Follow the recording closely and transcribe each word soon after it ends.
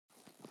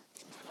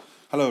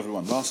Hello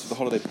everyone, last of the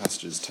holiday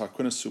passages,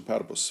 Tarquinius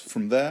Superbus.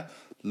 From there,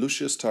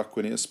 Lucius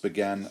Tarquinius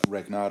began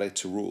regnare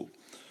to rule.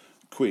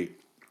 Qui,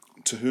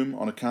 to whom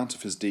on account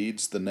of his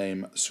deeds the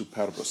name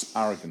Superbus,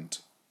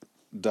 arrogant,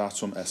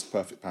 datum est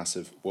perfect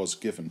passive, was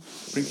given.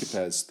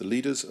 Principes, the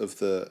leaders of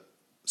the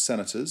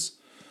senators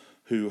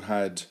who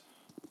had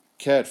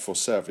cared for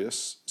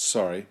Servius,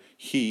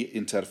 he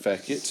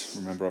interfecit,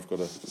 remember I've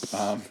got a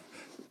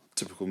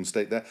typical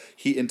mistake there,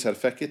 he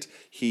interfecit,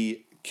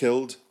 he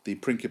killed the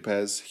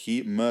principes,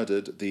 he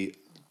murdered the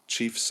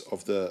chiefs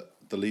of the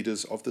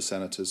leaders of the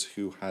senators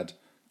who had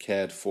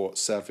cared for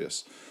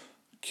Servius.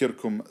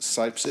 Circum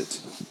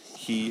saipsit,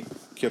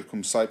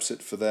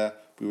 for there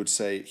we would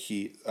say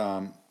he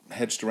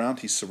hedged around,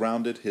 he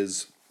surrounded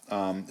his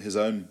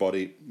own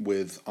body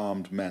with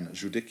armed men.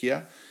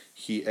 Judicia,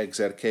 he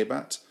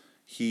exercebat,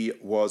 he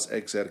was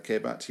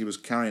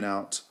carrying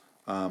out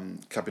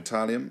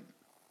capitalium,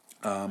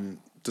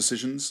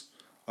 decisions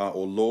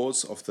or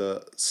laws of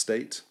the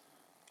state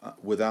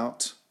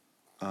without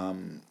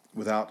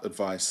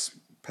advice,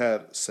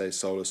 per se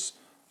solus,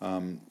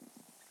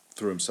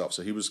 through himself.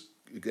 So he was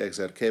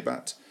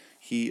exercebat,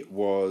 he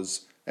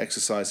was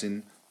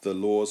exercising the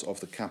laws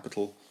of the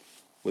capital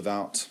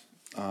without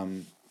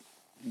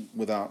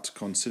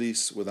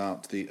consilis,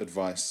 without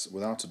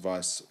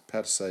advice,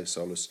 per se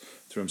solus,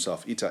 through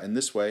himself. Ita, in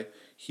this way,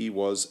 he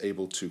was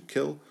able to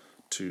kill,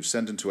 to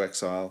send into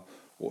exile,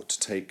 or to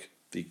take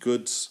the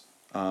goods,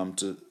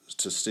 to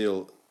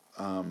steal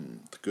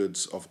the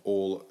goods of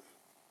all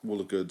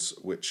the goods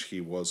which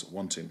he was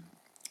wanting.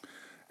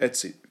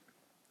 Etsi,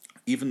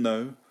 even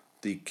though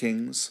the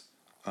kings,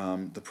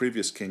 the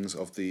previous kings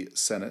of the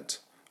Senate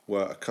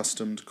were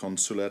accustomed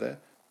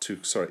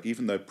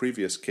even though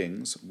previous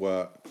kings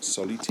were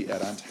soliti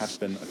erant, had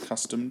been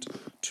accustomed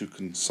to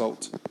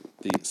consult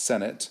the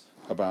Senate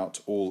about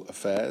all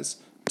affairs,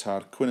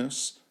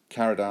 Tarquinius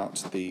carried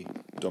out the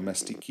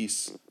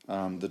domesticis,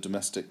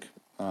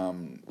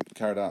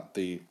 carried out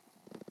the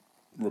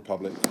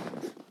republic,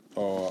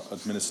 or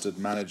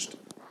managed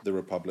the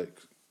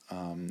republic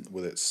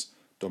with its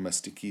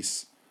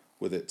domesticis,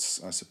 with its,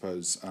 I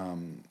suppose,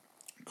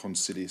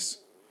 consilis,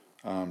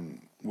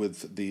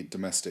 with the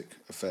domestic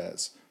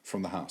affairs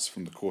from the house,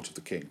 from the court of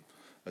the king,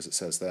 as it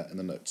says there in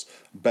the notes.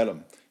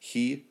 Bellum,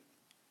 he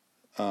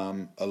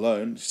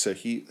alone, so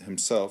he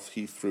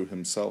through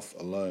himself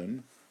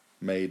alone,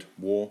 made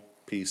war,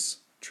 peace,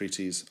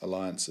 treaties,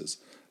 alliances.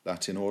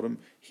 Latinorum,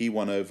 he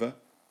won over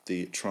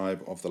the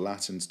tribe of the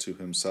Latins to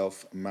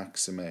himself,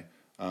 maxime,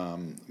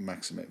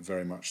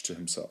 very much to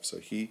himself. So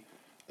he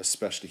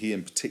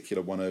in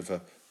particular won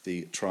over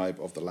the tribe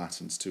of the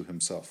Latins to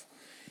himself.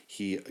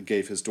 He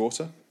gave his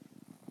daughter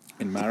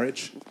in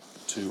marriage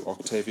to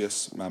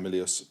Octavius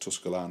Mamilius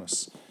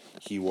Tusculanus.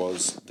 He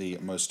was the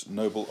most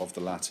noble of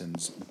the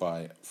Latins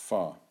by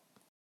far.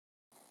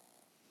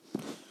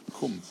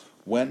 Cum,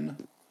 when,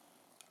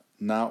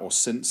 now or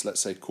since,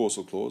 let's say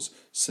causal clause,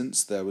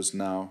 since there was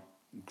now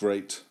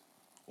great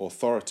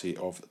authority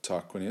of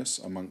Tarquinius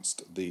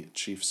amongst the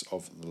chiefs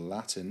of the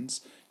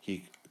Latins,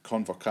 he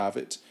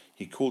convocavit,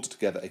 he called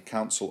together a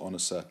council on a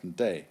certain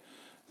day,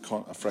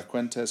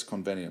 frequentes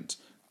convenient,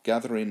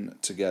 gathering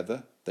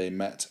together, they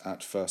met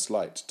at first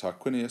light.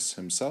 Tarquinius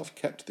himself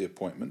kept the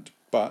appointment,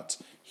 but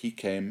he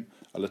came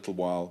a little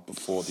while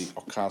before the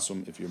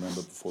occasum, if you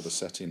remember, before the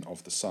setting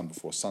of the sun,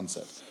 before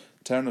sunset.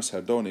 Ternus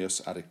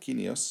Herdonius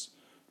Tarquinius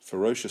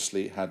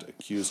ferociously had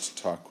accused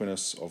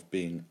Tarquinius of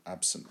being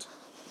absent.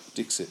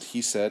 Dixit,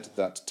 he said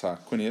that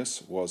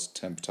Tarquinius was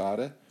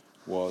temptare,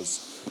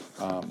 was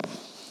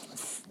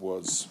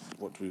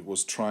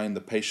trying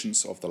the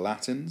patience of the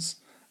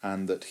Latins,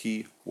 and that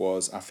he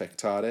was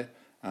affectare,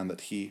 and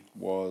that he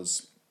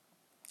was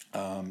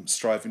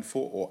striving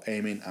for or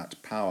aiming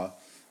at power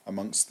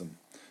amongst them.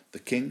 The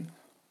king,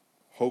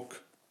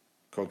 hoc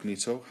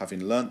cognito,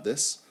 having learnt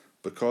this,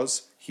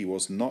 because he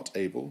was not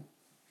able,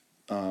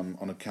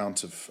 on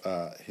account of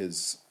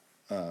his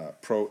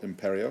pro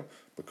imperio,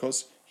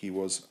 because he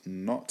was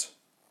not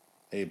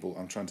able,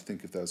 I'm trying to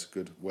think if there's a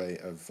good way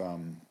of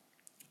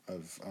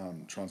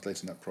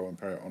translating that pro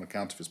imperio, on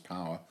account of his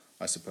power,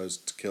 I suppose,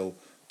 to kill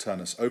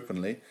Turnus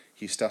openly,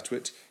 he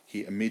statuit,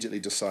 he immediately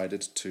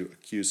decided to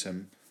accuse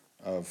him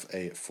of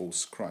a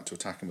false crime, to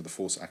attack him with a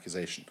false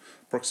accusation.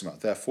 Proxima,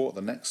 therefore,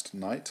 the next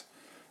night,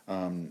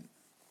 by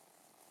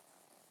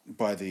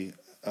the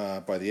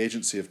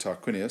agency of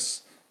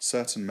Tarquinius,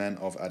 certain men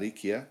of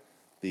Aricia,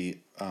 the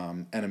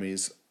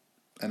enemies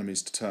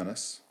to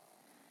Turnus,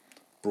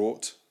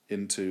 brought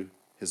into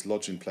his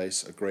lodging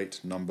place a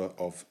great number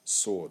of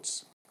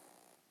swords.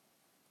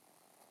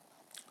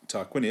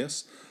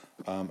 Tarquinius,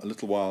 a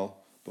little while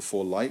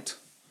before light,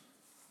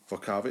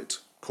 vocavit,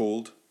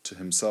 called to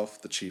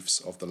himself the chiefs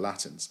of the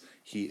Latins.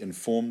 He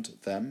informed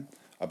them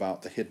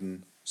about the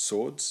hidden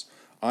swords.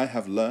 I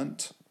have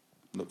learnt,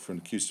 look for an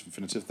accusative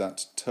infinitive,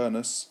 that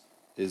Turnus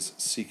is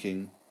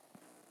seeking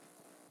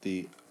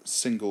the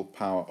single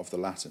power of the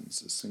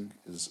Latins,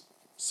 is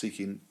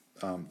seeking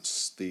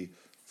the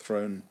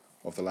throne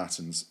of the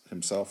Latins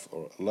himself,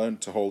 or alone,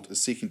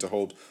 is seeking to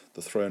hold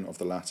the throne of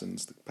the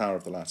Latins, the power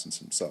of the Latins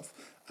himself,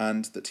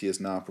 and that he is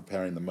now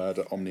preparing the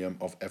murder omnium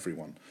of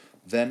everyone.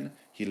 Then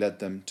he led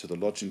them to the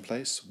lodging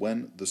place,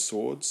 when the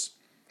swords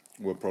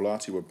were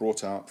prolati were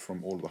brought out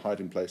from all the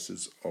hiding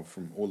places,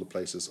 from all the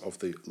places of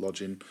the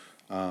lodging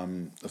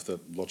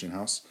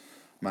house.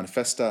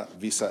 Manifesta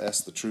visa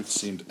est, the truth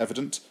seemed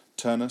evident.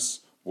 Turnus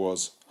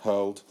was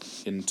hurled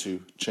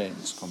into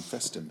chains.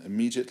 Confestim.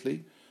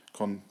 Immediately,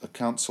 a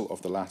council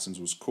of the Latins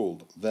was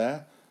called.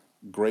 There,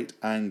 great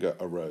anger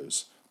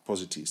arose.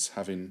 Positis,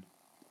 having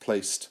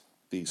placed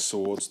the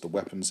swords, the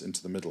weapons,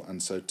 into the middle.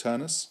 And so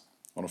Turnus,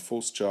 on a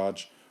false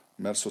charge,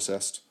 mersus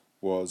est,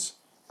 was,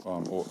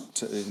 or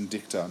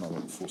indicta,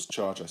 another false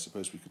charge, I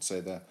suppose we could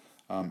say there.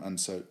 And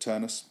so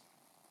Turnus,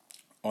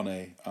 on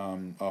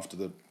after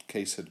the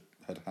case had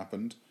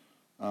happened,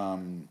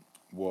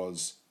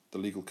 was the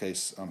legal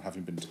case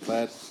having been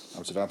declared, I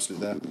was absolute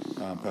there,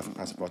 perfect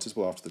passive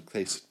participle, after the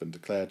case had been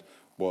declared,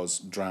 was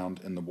drowned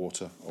in the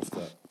water of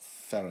the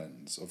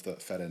Ferens, of the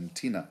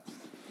Ferentina.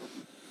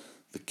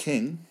 The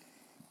king,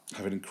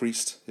 having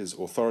increased his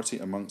authority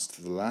amongst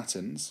the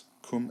Latins,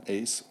 cum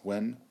eis,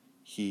 when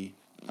he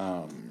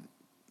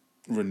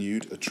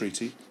renewed a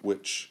treaty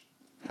which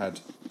had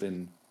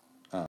been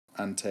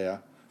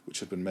antea, which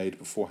had been made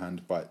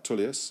beforehand by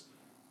Tullius.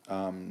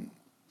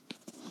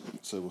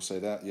 So we'll say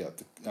that,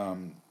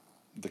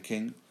 the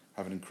king,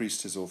 having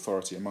increased his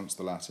authority amongst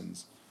the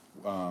Latins,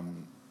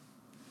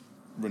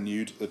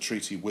 renewed a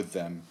treaty with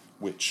them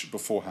which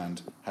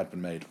beforehand had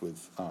been made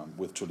with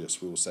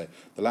Tullius, we will say.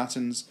 The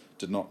Latins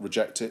did not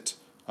reject it,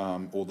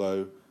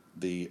 although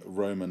the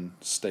Roman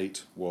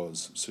state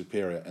was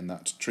superior in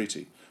that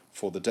treaty.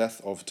 For the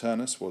death of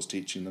Turnus was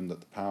teaching them the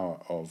power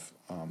of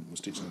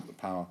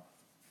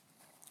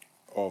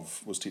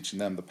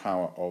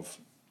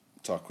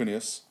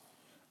Tarquinius,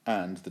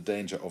 and the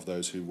danger of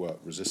those who were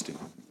resisting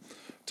him.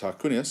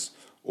 Tarquinius,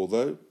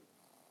 although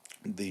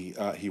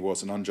he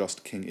was an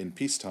unjust king in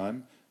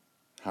peacetime,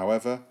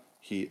 however,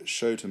 he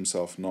showed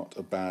himself not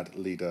a bad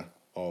leader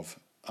of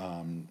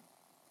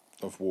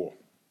war.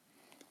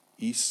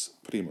 Is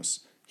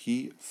primus,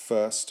 he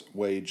first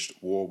waged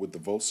war with the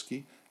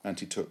Volsci, and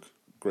he took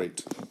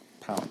great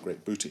power,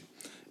 great booty.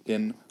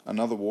 In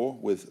another war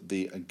with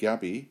the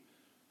Gabii,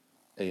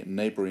 a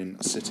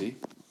neighbouring city,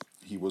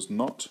 he was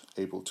not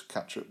able to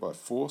capture it by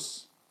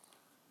force.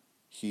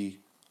 He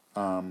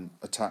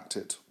attacked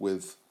it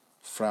with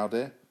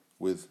fraude,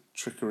 with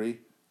trickery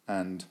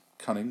and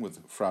cunning, with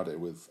fraude,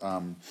 with,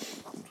 what do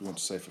we want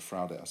to say for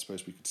fraude? I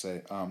suppose we could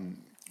say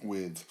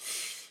with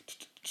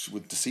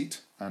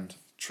deceit and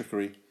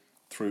trickery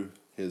through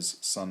his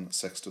son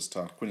Sextus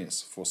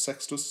Tarquinius. For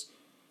Sextus,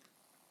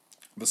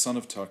 the son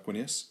of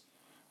Tarquinius,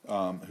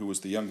 who was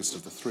the youngest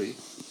of the three,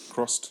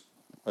 crossed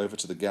over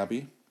to the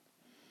Gabii.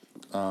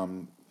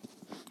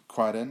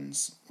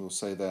 Quaedens, we'll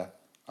say there,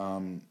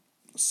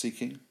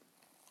 seeking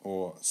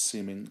or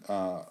seeming,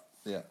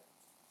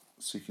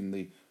 seeking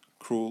the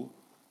cruel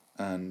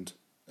and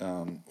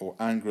or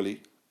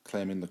angrily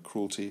claiming the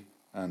cruelty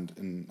and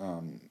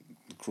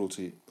the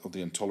cruelty of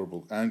the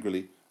intolerable,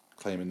 angrily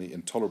claiming the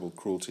intolerable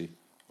cruelty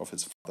of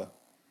his father,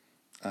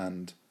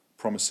 and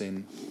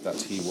promising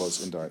that he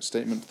was, in direct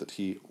statement, that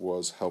he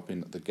was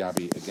helping the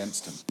Gabii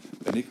against him.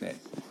 Benigne,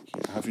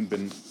 having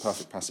been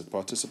perfect passive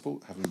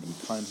participle, having been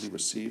kindly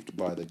received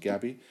by the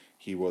Gabii,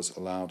 he was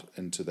allowed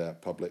into their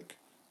public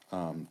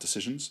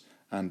decisions,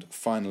 and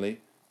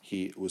finally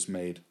he was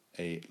made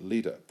a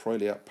leader.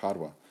 Proelia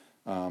parva.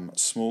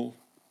 Small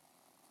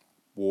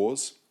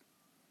wars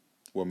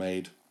were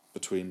made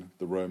between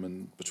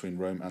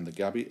Rome and the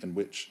Gabii, in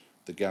which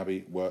the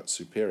Gabii were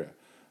superior.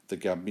 The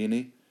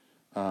Gabini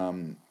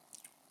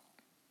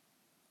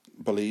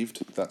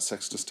believed that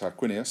Sextus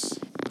Tarquinius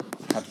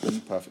had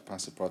been perfect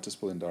passive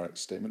participle, indirect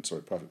statement,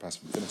 perfect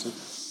passive infinitive,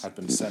 had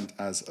been sent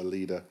as a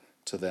leader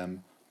to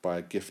them by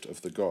a gift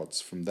of the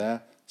gods. From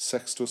there,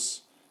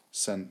 Sextus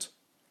sent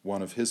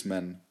one of his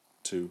men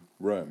to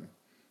Rome,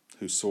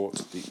 who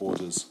sought the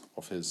orders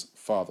of his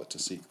father, to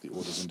seek the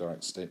orders,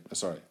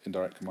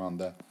 indirect command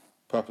there,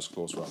 purpose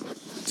clause rather,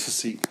 to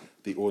seek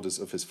the orders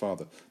of his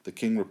father. The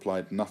king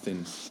replied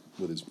nothing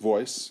with his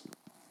voice,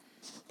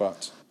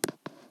 but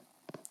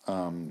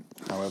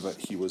however,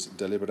 he was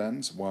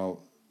deliberans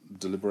while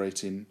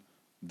deliberating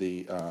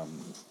the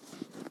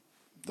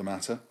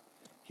matter.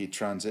 He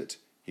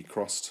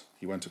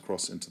went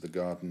across into the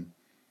garden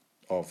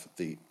of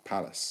the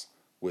palace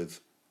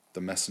with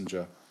the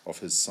messenger of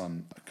his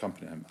son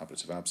accompanying him,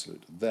 ablative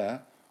absolute.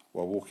 There,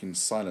 while walking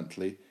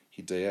silently,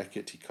 he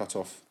cut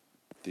off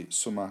the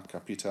summa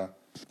capita,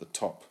 the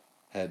top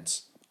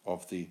heads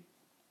of the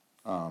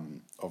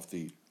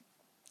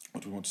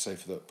what do we want to say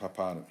for the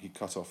paparum? He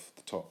cut off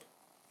the top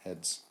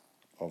heads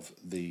of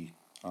the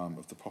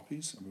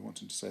poppies. Are we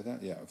wanting to say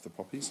that? Yeah, of the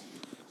poppies.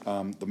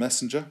 The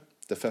messenger,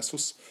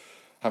 Defessus,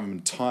 having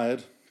been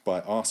tired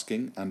by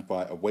asking and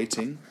by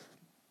awaiting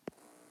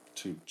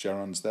to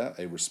Gerons there,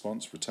 a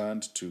response,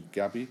 returned to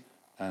Gabii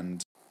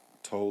and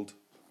told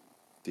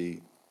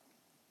the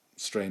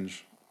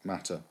strange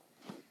matter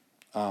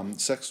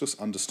Sextus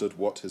understood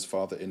what his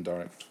father in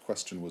direct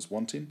question was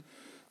wanting.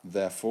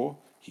 Therefore,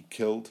 he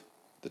killed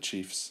the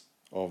chiefs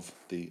of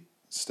the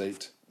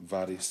state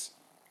Varis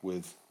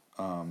with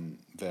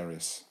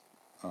various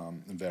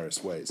in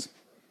various ways,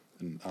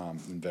 in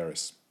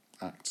various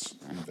acts,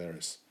 in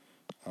various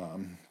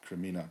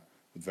crimina,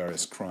 with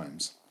various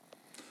crimes.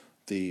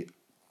 The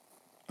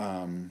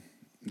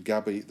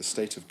Gabi, the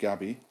state of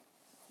Gabi,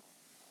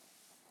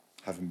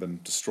 having been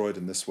destroyed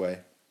in this way,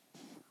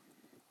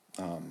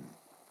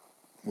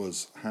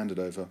 was handed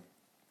over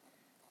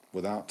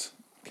without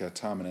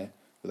certamine,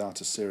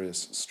 without a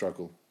serious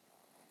struggle,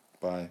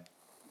 by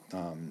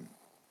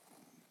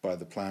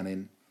the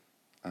planning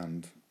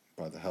and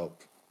by the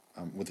help,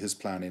 with his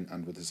planning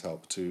and with his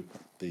help, to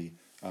the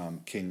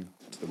king,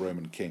 to the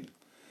Roman king.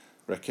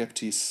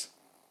 Receptis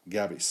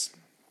Gabis.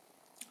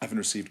 Having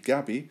received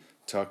Gabi,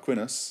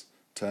 Tarquinius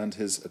turned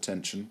his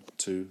attention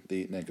to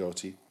the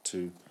negoti,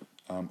 to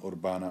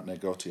urbana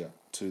negotia,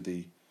 to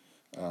the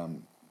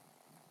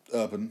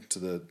urban, to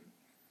the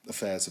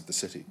affairs of the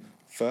city.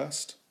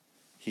 First,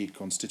 he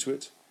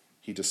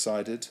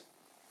decided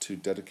to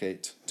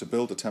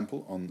build a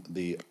temple on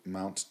the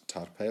Mount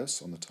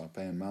Tarpeus, on the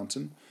Tarpeian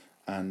mountain,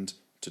 and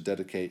to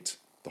dedicate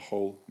the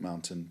whole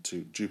mountain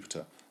to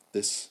Jupiter.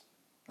 This,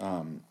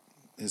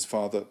 his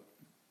father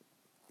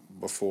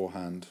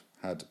beforehand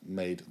had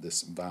made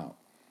this vow.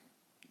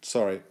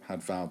 Had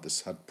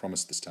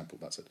promised this temple,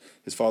 that's it.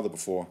 His father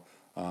before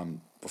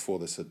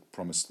this had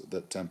promised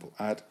the temple.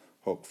 Ad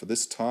hoc for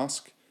this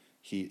task,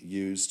 he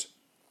used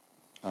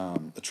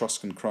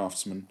Etruscan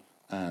craftsmen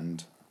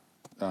and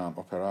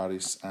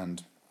operaris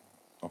and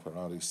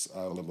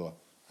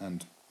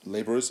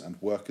labourers and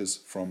workers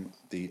from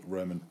the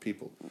Roman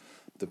people.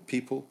 The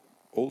people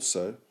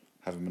also,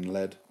 having been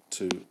led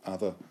to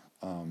other,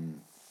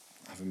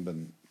 having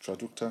been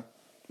traducta,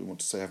 we want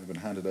to say, having been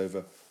handed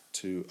over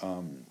to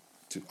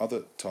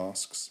other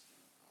tasks,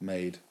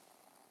 made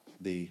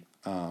the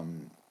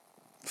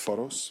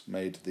foros,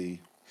 made the,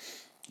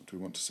 what do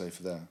we want to say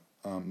for there,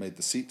 made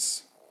the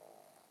seats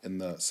in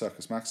the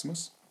Circus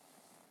Maximus,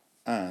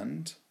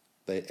 and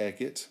they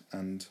egit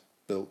and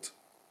built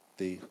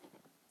the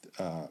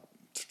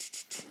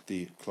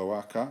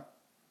cloaca,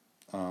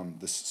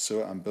 this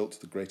sewer, and built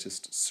the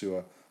greatest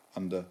sewer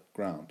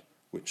underground,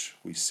 which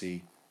we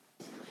see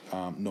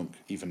nunc,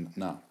 even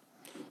now.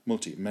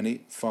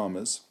 Many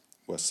farmers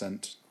were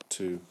sent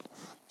to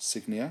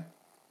Signia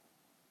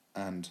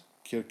and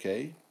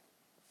Circe,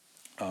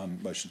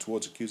 motion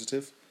towards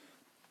accusative,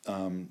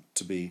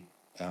 to be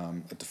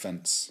a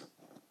defence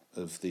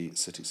of the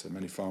city. So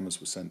many farmers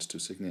were sent to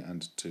Signia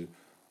and to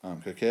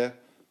Circe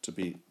to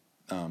be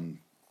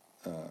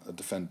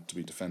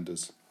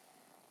defenders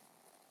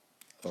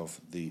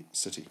of the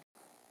city.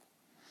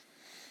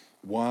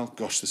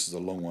 This is a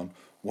long one.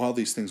 While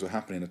these things were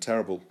happening, a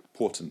terrible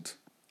portent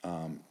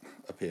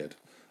appeared.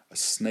 A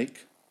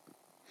snake,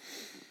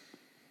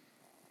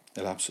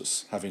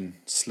 Elapsus, having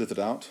slithered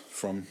out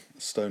from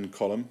a stone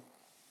column,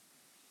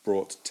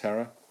 brought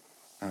terror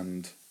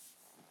and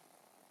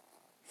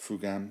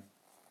fugan.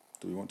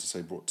 Do we want to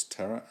say brought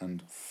terror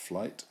and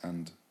flight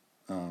and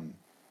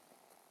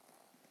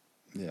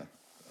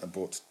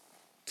brought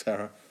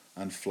terror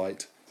and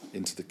flight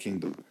into the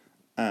kingdom,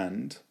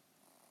 and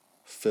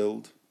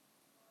filled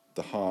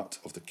the heart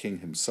of the king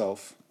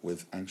himself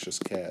with anxious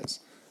cares.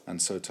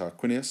 And so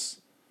Tarquinius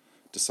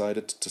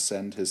decided to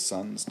send his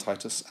sons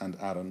Titus and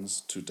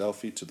Aruns to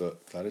Delphi, to the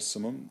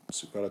Clarissimum,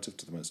 superlative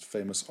to the most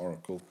famous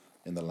oracle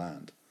in the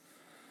land.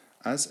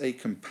 As a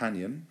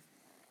companion,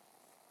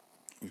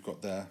 we've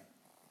got there,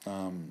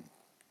 a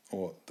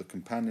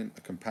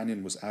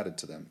companion was added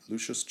to them,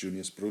 Lucius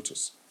Junius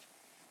Brutus,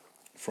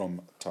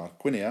 from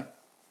Tarquinia,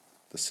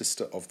 the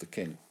sister of the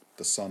king,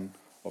 the son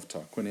of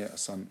Tarquinia, a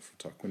son from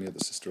Tarquinia,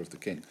 the sister of the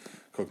king.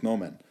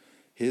 Cognomen.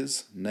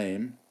 His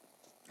name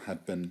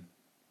had been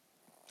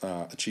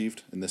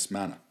achieved in this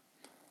manner.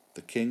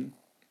 The king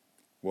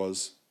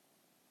was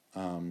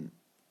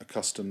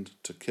accustomed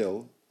to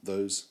kill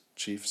those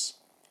chiefs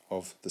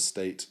of the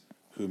state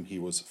whom he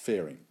was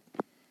fearing.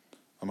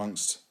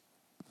 Amongst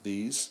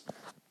these,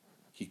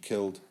 he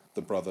killed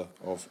the brother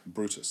of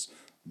Brutus.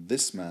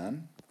 This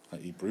man,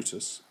 i.e.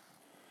 Brutus,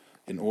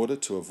 in order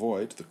to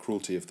avoid the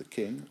cruelty of the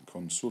king,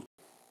 consul,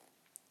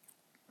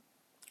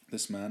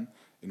 this man,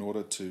 in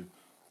order to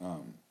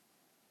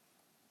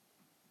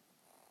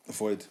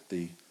avoid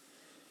the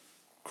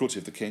cruelty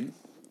of the king,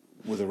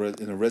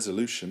 in a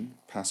resolution,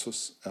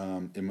 passus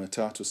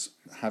imitatus,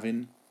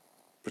 having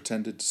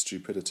pretended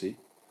stupidity,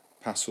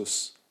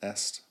 passus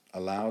est,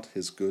 allowed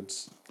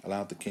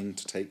the king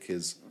to take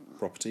his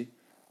property,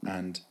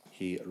 and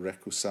he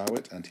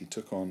recusavit, and he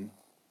took on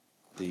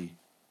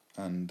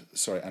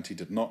and he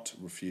did not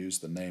refuse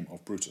the name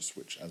of Brutus,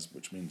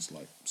 which means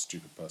like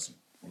stupid person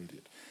or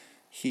idiot.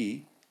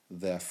 He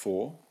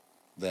therefore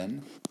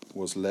then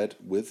was led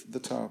by the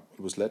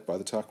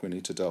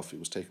Tarquini to Delphi,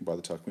 was taken by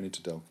the Tarquini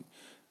to Delphi,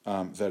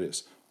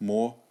 various,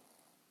 more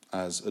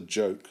as a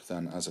joke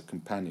than as a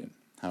companion.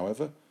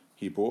 However,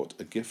 he brought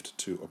a gift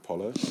to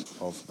Apollo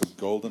of a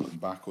golden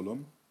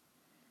baculum,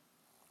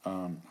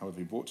 however,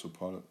 he brought to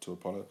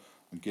Apollo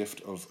a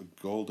gift of a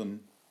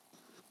golden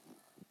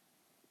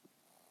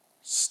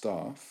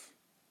staff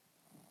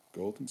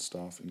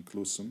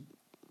inclusum,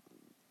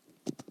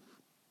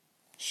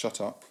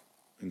 shut up,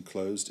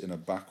 enclosed in a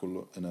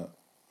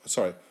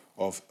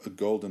of a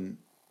golden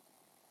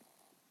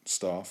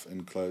staff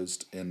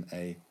enclosed in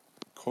a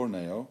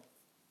corneo,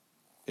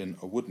 in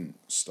a wooden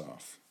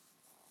staff,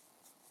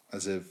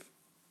 as if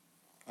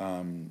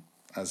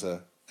as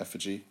a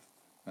effigy,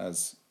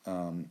 as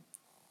a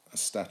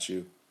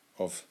statue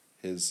of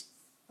his,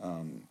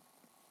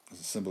 as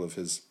a symbol of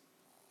his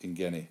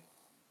ingeni,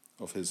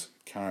 of his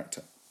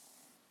character.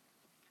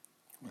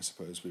 I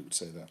suppose we would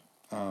say that.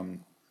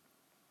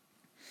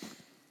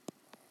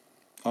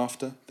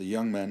 After the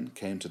young men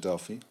came to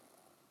Delphi,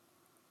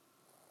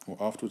 or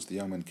afterwards the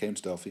young men came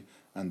to Delphi,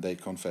 and they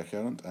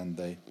confererunt, and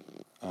they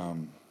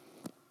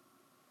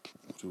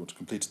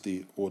completed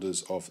the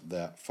orders of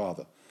their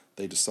father.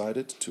 They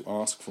decided to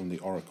ask from the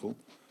oracle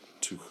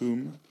to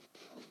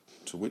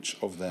which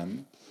of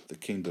them the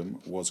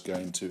kingdom was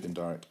going to,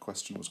 indirect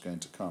question was going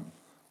to come.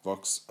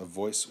 Vox, a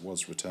voice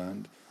was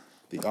returned,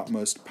 the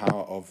utmost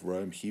power of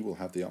Rome, he will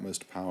have the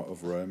utmost power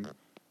of Rome,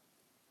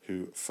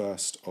 who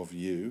first of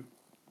you,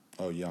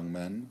 O young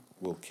men,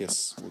 will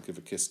give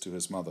a kiss to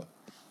his mother.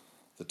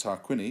 The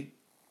Tarquini,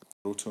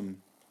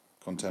 Brutum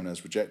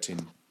contemnes,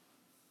 rejecting,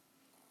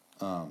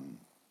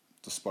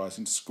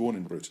 despising,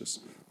 scorning Brutus,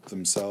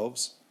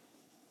 themselves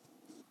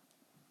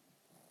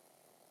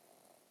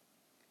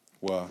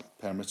were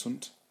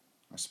permittunt,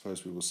 I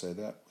suppose we will say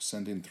that,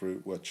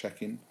 were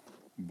checking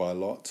by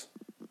lot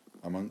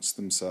amongst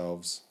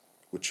themselves,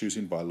 were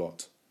choosing by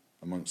lot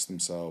amongst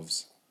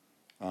themselves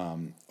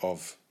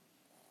of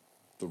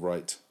the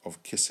right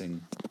of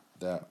kissing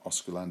their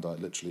osculandi,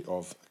 literally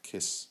of a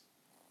kiss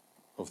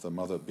of the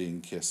mother being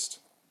kissed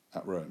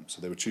at Rome.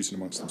 So they were choosing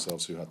amongst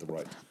themselves who had the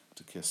right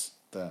to kiss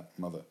their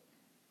mother.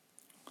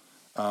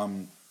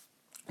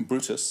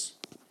 Brutus,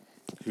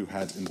 who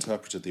had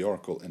interpreted the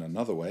oracle in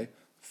another way,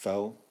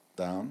 fell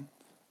down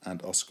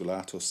and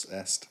osculatus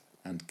est,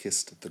 and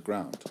kissed the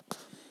ground.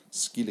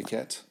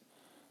 Scilicet,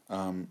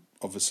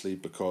 obviously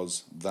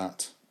because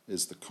that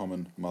is the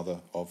common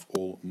mother of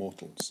all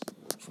mortals.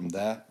 From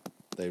there,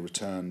 they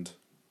returned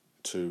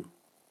to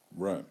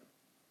Rome.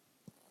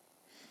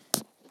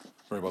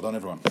 Very well done,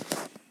 everyone.